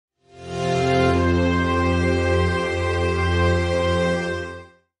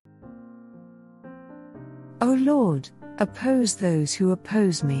O Lord, oppose those who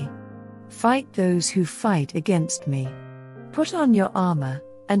oppose me. Fight those who fight against me. Put on your armor,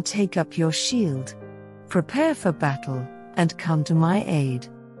 and take up your shield. Prepare for battle, and come to my aid.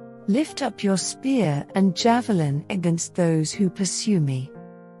 Lift up your spear and javelin against those who pursue me.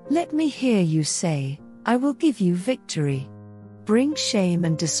 Let me hear you say, I will give you victory. Bring shame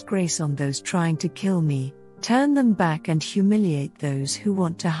and disgrace on those trying to kill me, turn them back and humiliate those who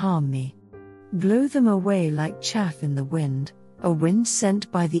want to harm me. Blow them away like chaff in the wind, a wind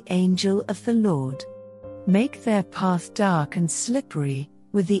sent by the angel of the Lord. Make their path dark and slippery,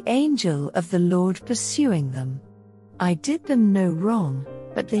 with the angel of the Lord pursuing them. I did them no wrong,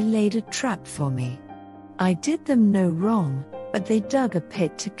 but they laid a trap for me. I did them no wrong, but they dug a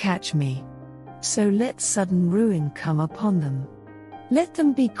pit to catch me. So let sudden ruin come upon them. Let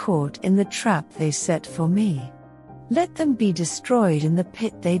them be caught in the trap they set for me. Let them be destroyed in the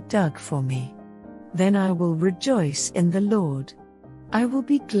pit they dug for me. Then I will rejoice in the Lord. I will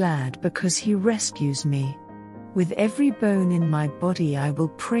be glad because he rescues me. With every bone in my body I will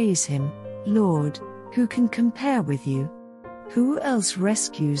praise him. Lord, who can compare with you? Who else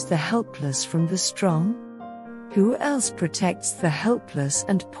rescues the helpless from the strong? Who else protects the helpless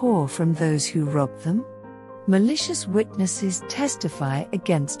and poor from those who rob them? Malicious witnesses testify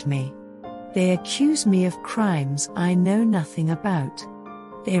against me. They accuse me of crimes I know nothing about.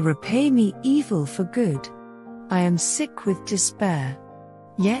 They repay me evil for good. I am sick with despair.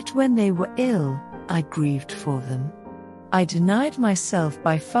 Yet when they were ill, I grieved for them. I denied myself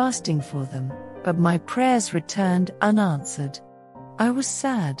by fasting for them, but my prayers returned unanswered. I was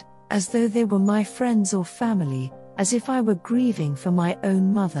sad, as though they were my friends or family, as if I were grieving for my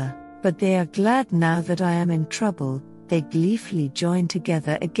own mother, but they are glad now that I am in trouble. They gleefully join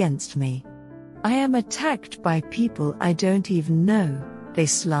together against me. I am attacked by people I don't even know. They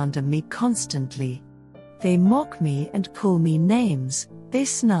slander me constantly. They mock me and call me names. They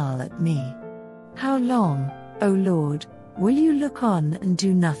snarl at me. How long, O Lord, will you look on and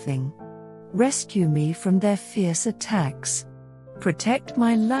do nothing? Rescue me from their fierce attacks. Protect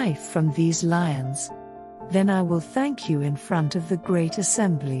my life from these lions. Then I will thank you in front of the great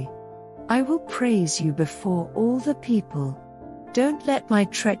assembly. I will praise you before all the people. Don't let my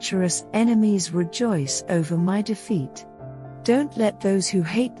treacherous enemies rejoice over my defeat. Don't let those who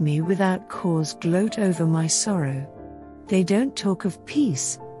hate me without cause gloat over my sorrow. They don't talk of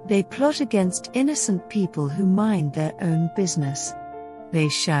peace, they plot against innocent people who mind their own business. They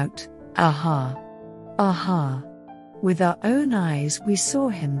shout, Aha! Aha! With our own eyes we saw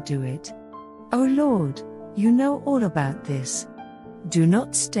him do it. O Lord, you know all about this. Do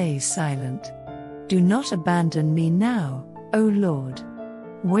not stay silent. Do not abandon me now, O Lord.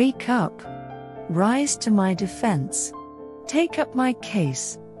 Wake up. Rise to my defense. Take up my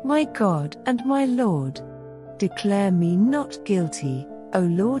case, my God and my Lord. Declare me not guilty, O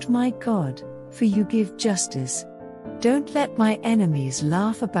Lord my God, for you give justice. Don't let my enemies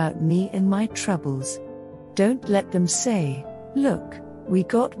laugh about me in my troubles. Don't let them say, Look, we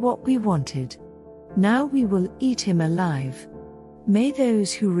got what we wanted. Now we will eat him alive. May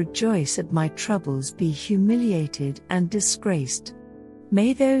those who rejoice at my troubles be humiliated and disgraced.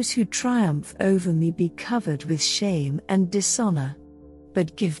 May those who triumph over me be covered with shame and dishonor.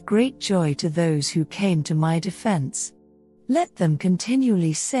 But give great joy to those who came to my defense. Let them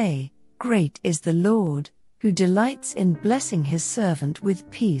continually say, Great is the Lord, who delights in blessing his servant with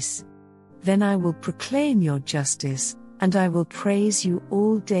peace. Then I will proclaim your justice, and I will praise you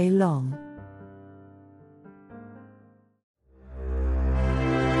all day long.